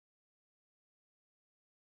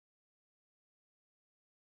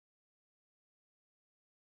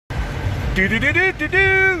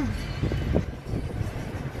Do-do-do-do-do-do!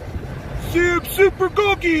 Super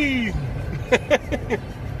goggy!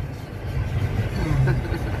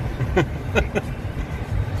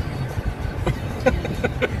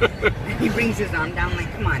 He brings his arm down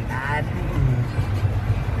like, come on, Dad.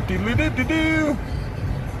 Do-do-do-do-do!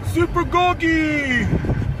 Super goggy!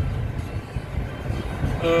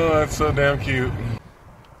 Oh, that's so damn cute.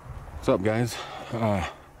 What's up, guys?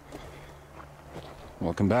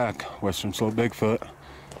 Welcome back, Western Slope Bigfoot.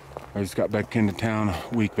 I just got back into town, a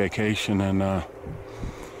week vacation, and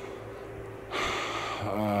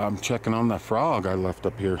I'm checking on that frog I left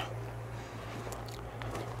up here.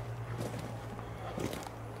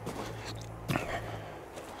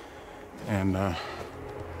 And that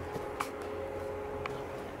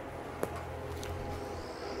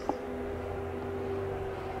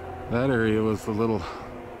area was the little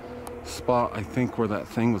spot, I think, where that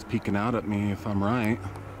thing was peeking out at me, if I'm right,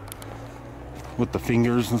 with the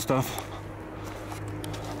fingers and stuff.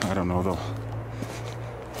 I don't know though.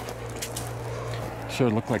 Sure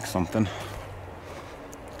looked like something.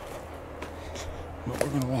 But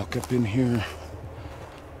we're gonna walk up in here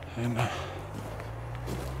and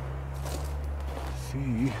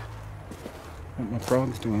see what my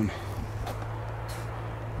frog's doing.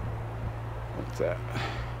 What's that?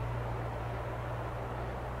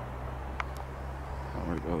 Oh,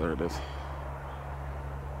 where'd it go? There it is.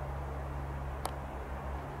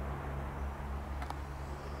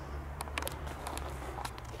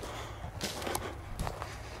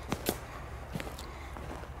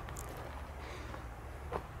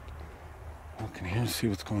 Look in here to see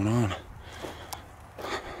what's going on.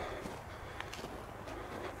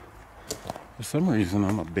 For some reason,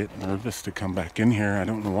 I'm a bit nervous to come back in here. I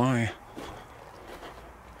don't know why.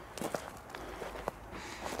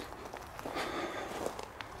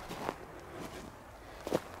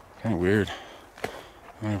 Kind of weird.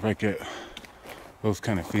 Whenever I get those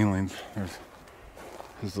kind of feelings, there's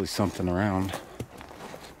usually something around.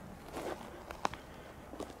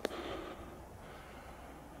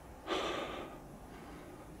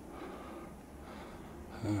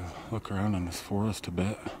 Look around in this forest a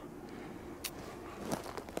bit.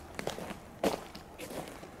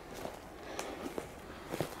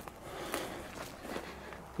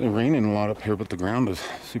 It's raining a lot up here, but the ground is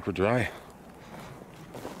super dry.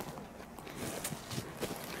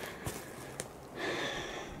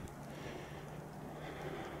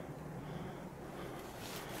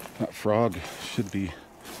 That frog should be...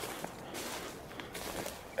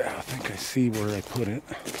 I think I see where I put it.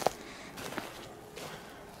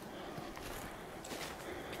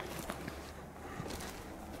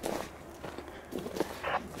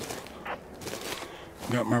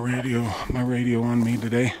 Got my radio on me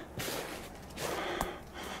today.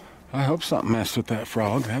 I hope something messed with that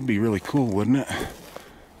frog. That'd be really cool, wouldn't it?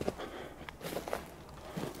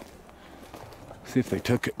 See if they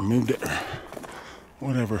took it and moved it or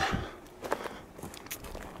whatever.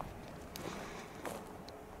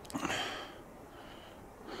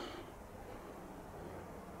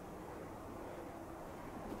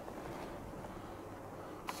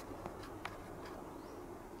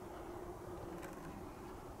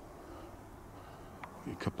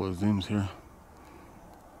 A couple of zooms here.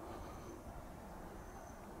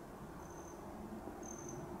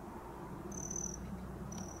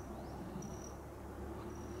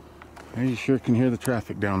 You sure can hear the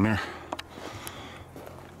traffic down there.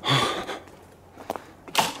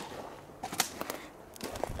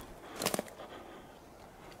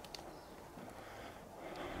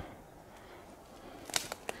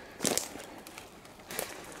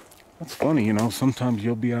 That's funny, you know, sometimes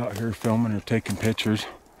you'll be out here filming or taking pictures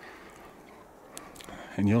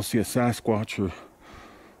and you'll see a Sasquatch or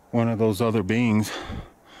one of those other beings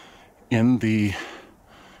in the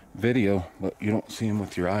video, but you don't see them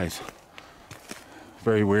with your eyes.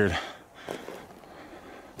 Very weird.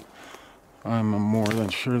 I'm more than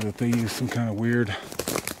sure that they use some kind of weird...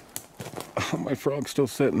 Oh, my frog's still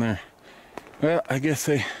sitting there. Well, I guess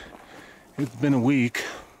it's been a week.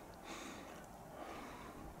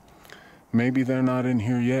 Maybe they're not in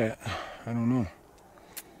here yet. I don't know.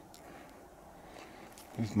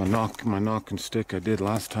 Here's my knocking stick I did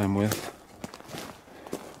last time with.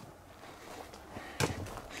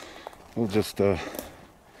 We'll just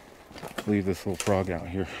leave this little frog out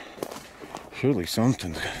here. Surely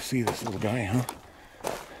something's got to see this little guy, huh?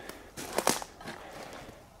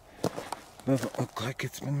 Doesn't look like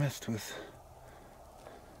it's been messed with.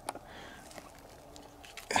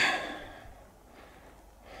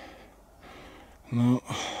 No,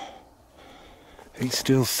 he's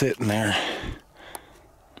still sitting there.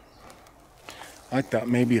 I thought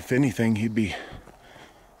maybe if anything he'd be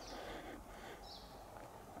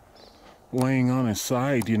laying on his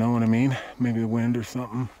side, you know what I mean? Maybe the wind or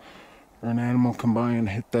something, or an animal come by and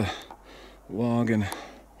hit the log and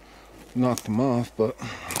knock them off, but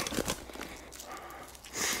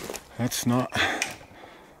that's not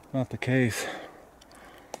the case.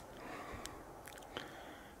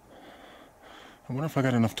 I wonder if I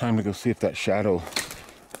got enough time to go see if that shadow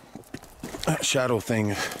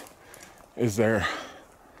thing is there.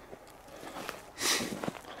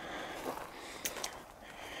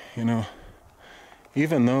 You know,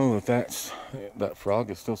 even though that frog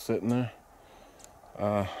is still sitting there,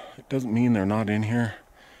 it doesn't mean they're not in here.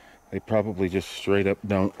 They probably just straight up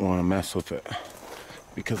don't want to mess with it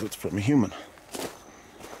because it's from a human.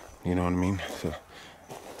 You know what I mean? So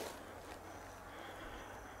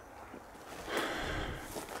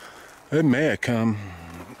it may have come,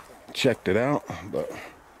 checked it out, but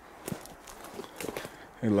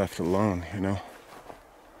they left it alone, you know.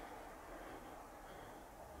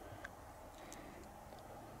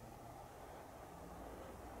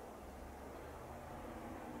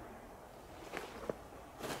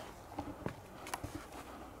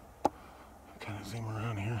 Kind of zoom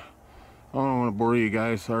around here. I don't want to bore you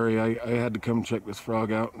guys. Sorry, I had to come check this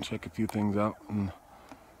frog out and check a few things out and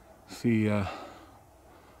see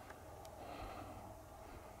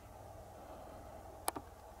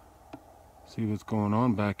what's going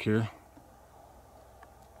on back here.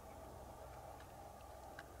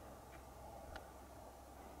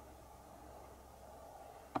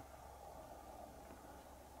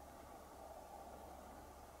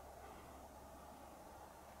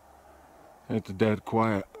 It's dead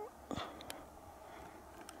quiet.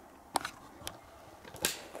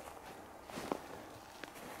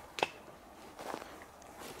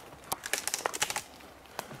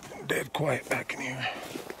 Dead quiet back in here.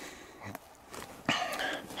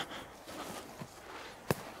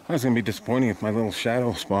 I was gonna be disappointed if my little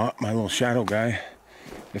shadow spot, my little shadow guy,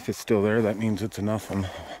 if it's still there, that means it's a nothing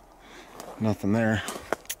there.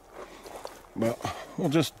 But we'll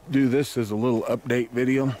just do this as a little update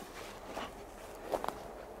video.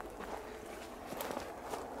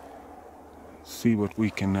 See what we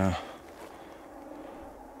can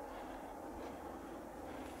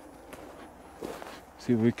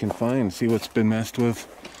find, see what's been messed with,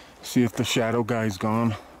 see if the shadow guy's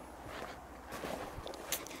gone.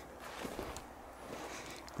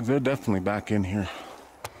 They're definitely back in here.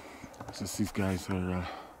 It's just these guys are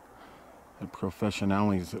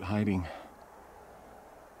professionals at hiding.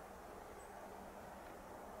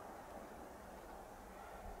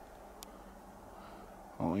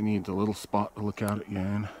 All I need is a little spot to look out at you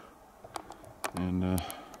in, and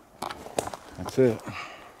that's it.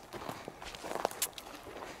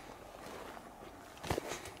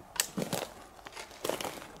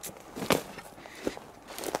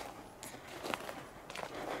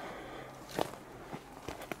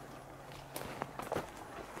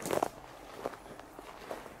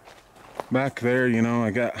 Back there, you know, I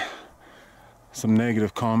got some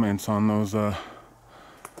negative comments on those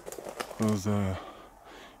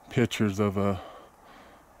pictures of you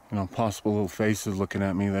know, possible little faces looking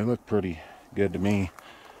at me. They look pretty good to me,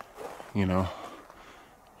 you know.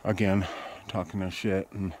 Again, talking their shit,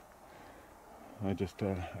 and I just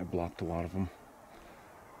I blocked a lot of them.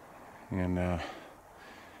 And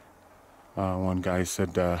one guy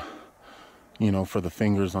said, you know, for the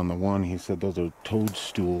fingers on the one, he said those are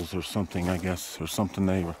toadstools or something, I guess, or something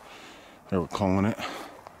they were calling it.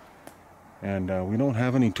 And we don't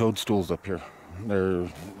have any toadstools up here.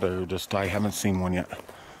 They're just, I haven't seen one yet,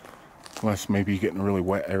 unless maybe you get in a really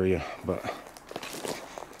wet area. But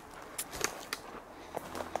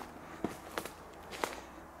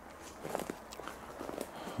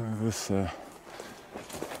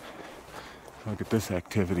look at this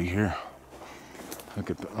activity here.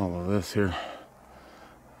 Look at all of this here.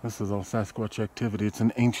 This is all Sasquatch activity. It's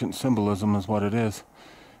an ancient symbolism is what it is.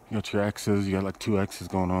 You got your X's, you got like 2 X's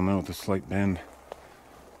going on there with a slight bend.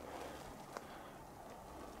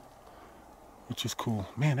 Which is cool.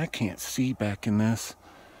 Man, I can't see back in this.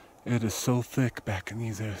 It is so thick back in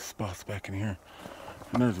these spots back in here.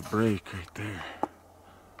 And there's a break right there.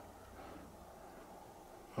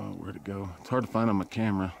 Oh, where'd it go? It's hard to find on my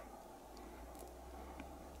camera.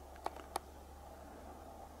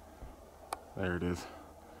 There it is.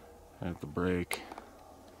 At the break.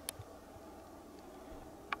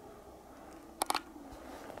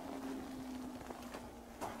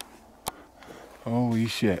 Holy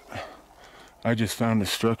shit. I just found a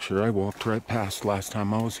structure I walked right past last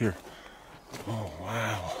time I was here. Oh,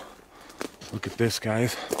 wow. Look at this,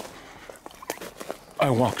 guys. I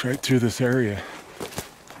walked right through this area.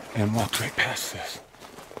 and walked right past this.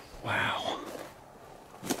 Wow.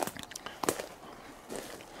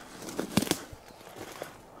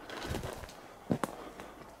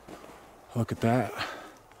 Look at that.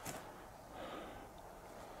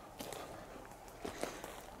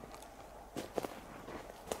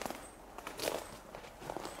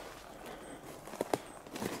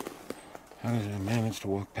 How did I manage to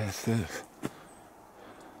walk past this?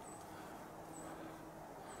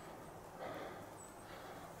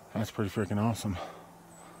 That's pretty freaking awesome.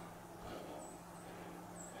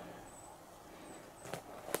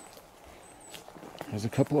 There's a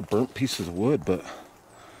couple of burnt pieces of wood, but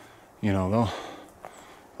you know,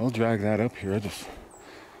 they'll drag that up here. I just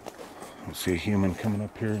don't see a human coming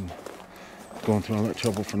up here and going through all that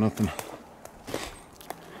trouble for nothing.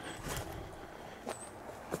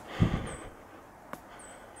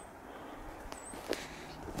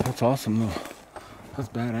 That's awesome though. That's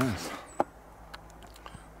badass.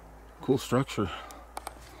 Cool structure.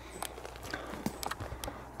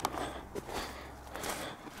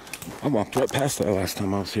 I walked right past that last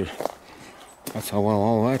time I was here. That's how well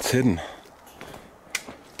all that's hidden.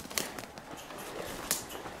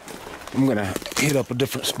 I'm gonna hit up a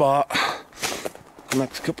different spot the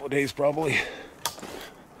next couple of days probably.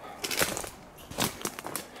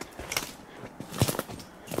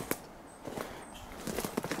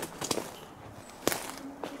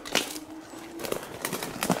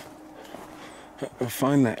 I'll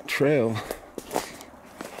find that trail.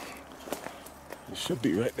 It should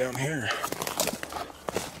be right down here.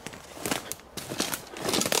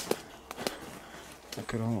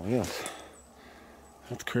 Look at all this.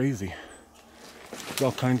 That's crazy. There's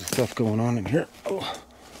all kinds of stuff going on in here. Oh,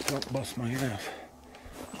 don't bust my ass.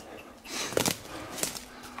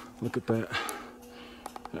 Look at that.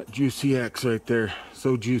 That juicy X right there.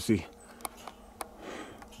 So juicy.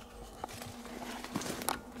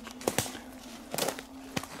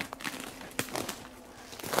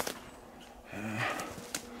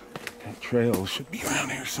 That trail should be around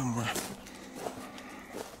here somewhere.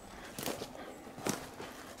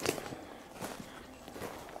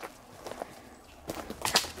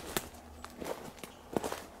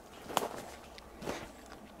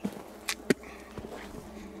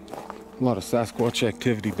 A lot of Sasquatch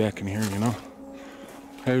activity back in here, you know.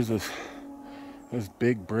 There's this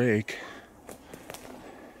big break.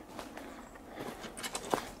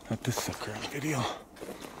 Got this sucker on video.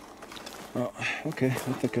 Oh, okay, I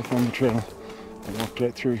think I found the trail. I walked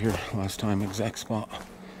right through here last time, exact spot.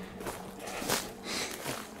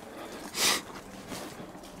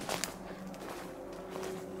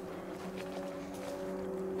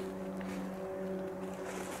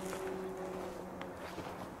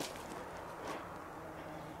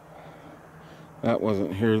 That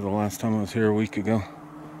wasn't here the last time I was here a week ago.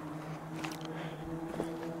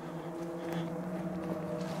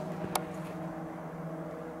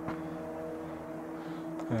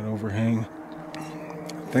 That overhang.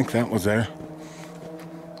 I think that was there.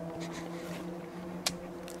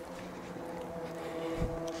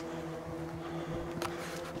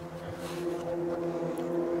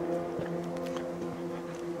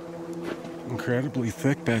 Incredibly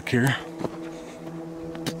thick back here.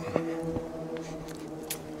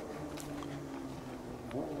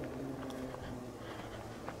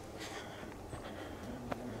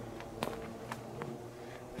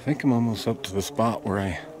 I think I'm almost up to the spot where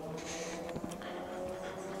I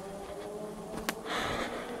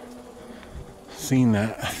seen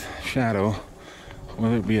that shadow,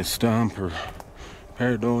 whether it be a stump or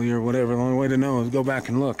pareidolia or whatever. The only way to know is go back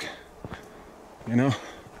and look, you know?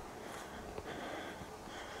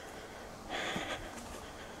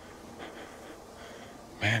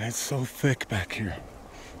 Man, it's so thick back here.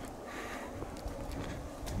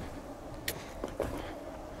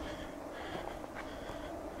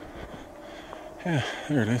 Yeah,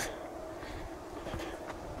 there it is.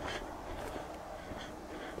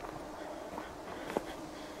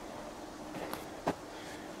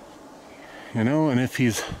 You know, and if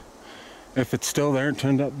it's still there, it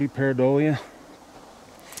turned out to be pareidolia.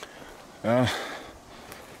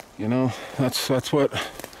 You know, that's what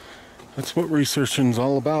researching's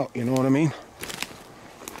all about. You know what I mean?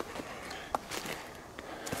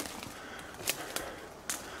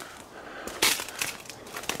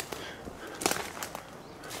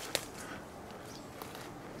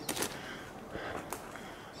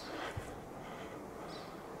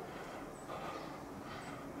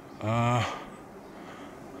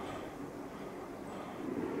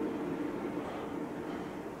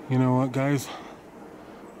 You know what, guys?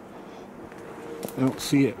 I don't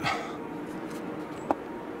see it.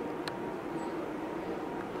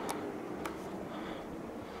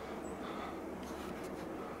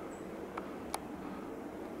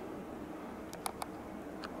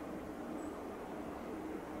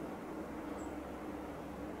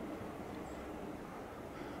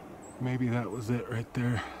 Maybe that was it right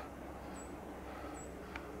there.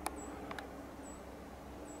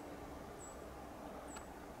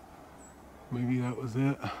 Maybe that was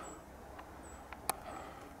it.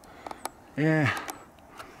 Yeah.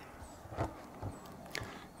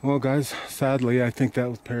 Well, guys, sadly, I think that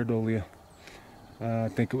was pareidolia. I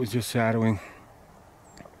think it was just shadowing.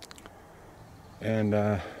 And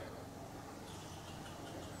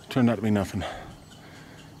turned out to be nothing.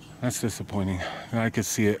 That's disappointing. I could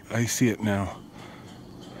see it. I see it now.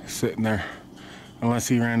 Sitting there. Unless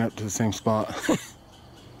he ran up to the same spot.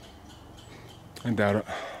 I doubt it.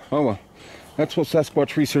 Oh well. That's what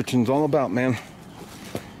Sasquatch researching is all about, man.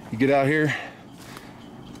 You get out here,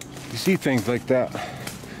 you see things like that.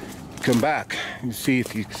 You come back, you see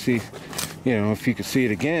if you can see, you know, if you can see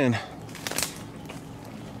it again.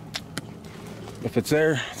 If it's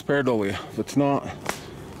there, it's pareidolia. If it's not,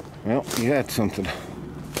 well, you had something.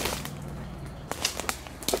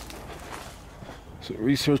 That's what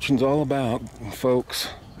researching's all about, folks.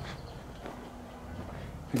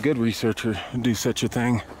 A good researcher would do such a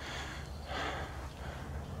thing.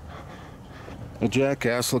 A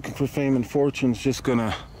jackass looking for fame and fortune is just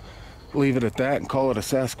gonna leave it at that and call it a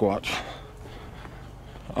Sasquatch.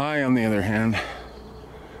 I, on the other hand,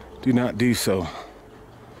 do not do so.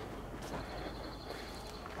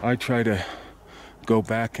 I try to go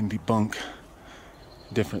back and debunk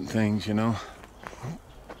different things, you know,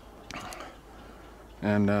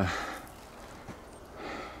 and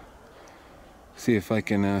see if I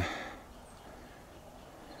can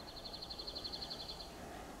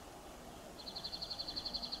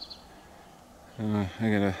I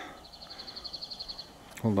gotta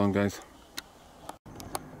hold on, guys.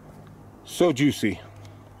 So juicy.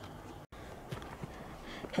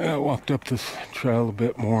 I walked up this trail a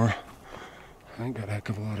bit more. I ain't got a heck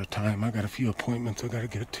of a lot of time. I got a few appointments I gotta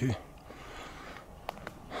get to.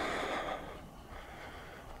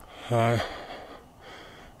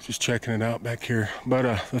 Just checking it out back here. But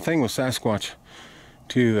the thing with Sasquatch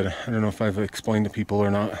too, that I don't know if I've explained to people or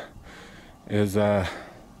not, is when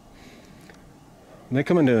they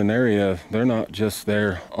come into an area, they're not just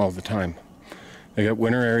there all the time. They got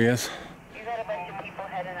winter areas. You got a bunch of people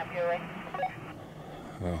heading up your way.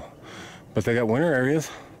 Oh. But they got winter areas,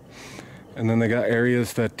 and then they got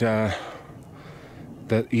areas that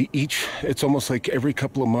each, it's almost like every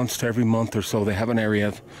couple of months to every month or so, they have an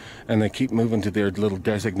area, and they keep moving to their little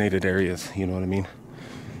designated areas, you know what I mean?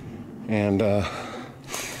 And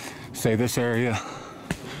say this area,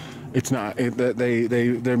 it's not,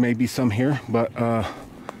 there may be some here, but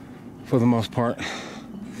for the most part,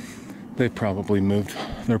 they probably moved.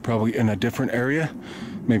 They're probably in a different area,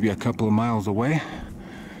 maybe a couple of miles away,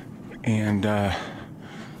 and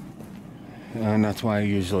that's why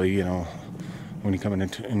usually, you know, when you're coming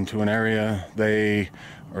into an area, they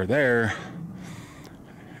are there,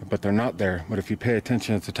 but they're not there. But if you pay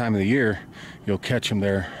attention at the time of the year, you'll catch them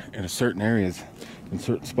there in certain areas, in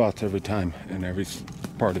certain spots every time, in every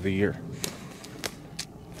part of the year.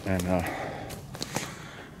 And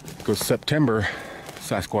goes September,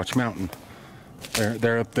 Sasquatch Mountain.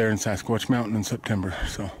 They're up there in Sasquatch Mountain in September,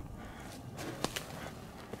 so.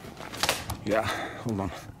 Yeah, hold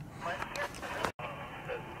on.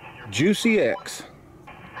 Juicy X.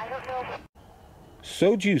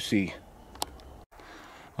 So juicy.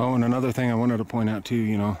 Oh, and another thing I wanted to point out too,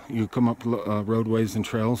 you know, you come up roadways and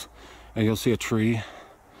trails, and you'll see a tree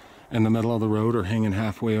in the middle of the road or hanging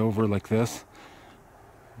halfway over like this.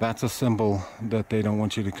 That's a symbol that they don't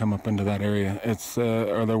want you to come up into that area. It's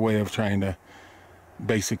their way of trying to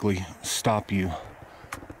basically stop you.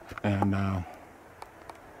 And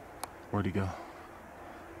where'd he go?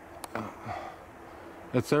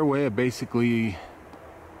 It's their way of basically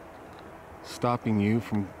stopping you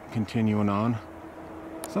from continuing on.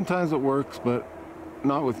 Sometimes it works, but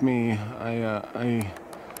not with me. I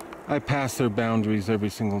pass their boundaries every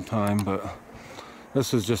single time, but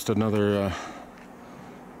this is just another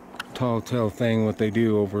tall tale thing what they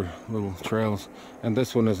do over little trails. And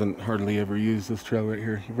this one isn't hardly ever used, this trail right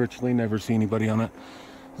here. You virtually never see anybody on it.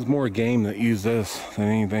 There's more game that use this than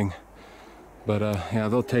anything. But yeah,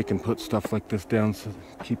 they'll take and put stuff like this down to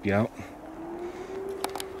keep you out.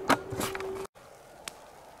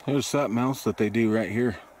 Here's something else that they do right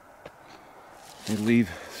here. They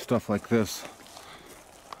leave stuff like this.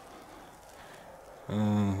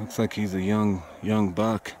 Looks like he's a young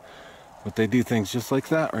buck, but they do things just like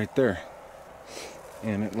that right there.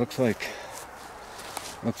 And it looks like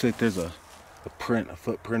there's a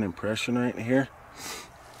footprint impression right here.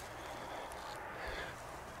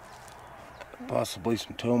 Possibly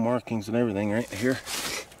some toe markings and everything right here.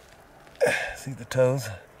 See the toes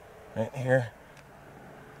right here?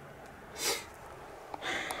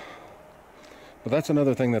 But that's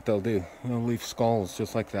another thing that they'll do. They'll leave skulls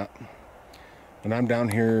just like that. And I'm down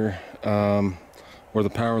here where the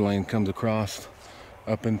power line comes across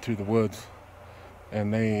up in through the woods,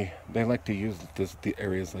 and they like to use the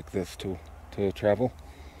areas like this to travel,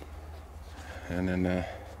 and then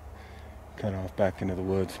cut off back into the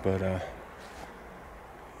woods. But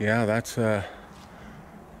yeah, that's it's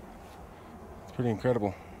pretty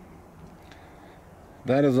incredible.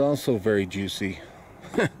 That is also very juicy.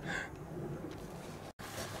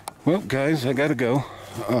 Well, guys, I gotta go.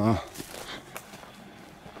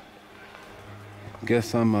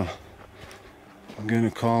 Guess I'm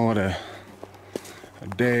gonna call it a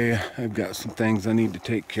day. I've got some things I need to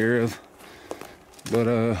take care of. But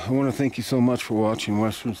I want to thank you so much for watching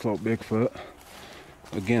Western Slope Bigfoot.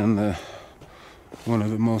 Again, one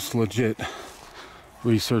of the most legit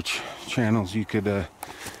research channels you could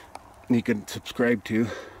subscribe to.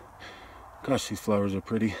 Gosh, these flowers are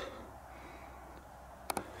pretty.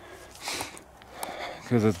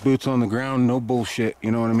 Because it's boots on the ground, no bullshit,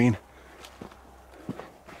 you know what I mean?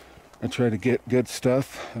 I try to get good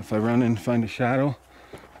stuff. If I run in and find a shadow,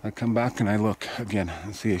 I come back and I look again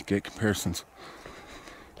and see it, get comparisons.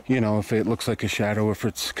 You know, if it looks like a shadow, if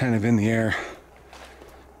it's kind of in the air.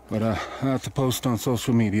 But I have to post on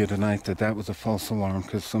social media tonight that was a false alarm,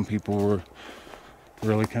 because some people were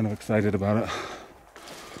really kind of excited about it.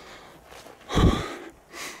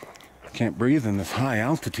 I can't breathe in this high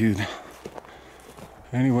altitude.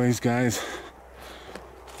 Anyways, guys,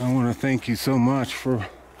 I want to thank you so much for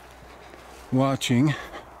watching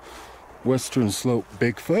Western Slope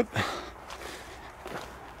Bigfoot.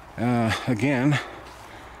 Again,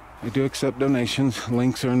 I do accept donations.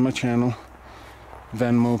 Links are in my channel.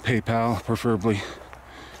 Venmo, PayPal, preferably.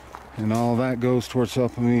 And all that goes towards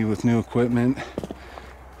helping me with new equipment,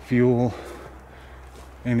 fuel,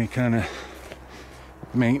 any kind of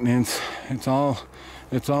maintenance. It's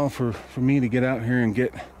all for me to get out here and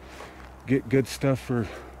get good stuff for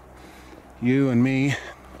you and me.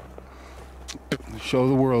 Show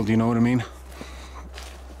the world, you know what I mean?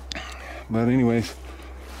 But anyways,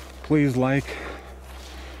 please like,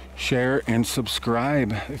 share, and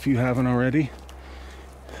subscribe if you haven't already.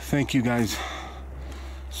 Thank you guys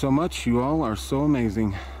so much. You all are so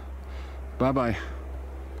amazing. Bye-bye.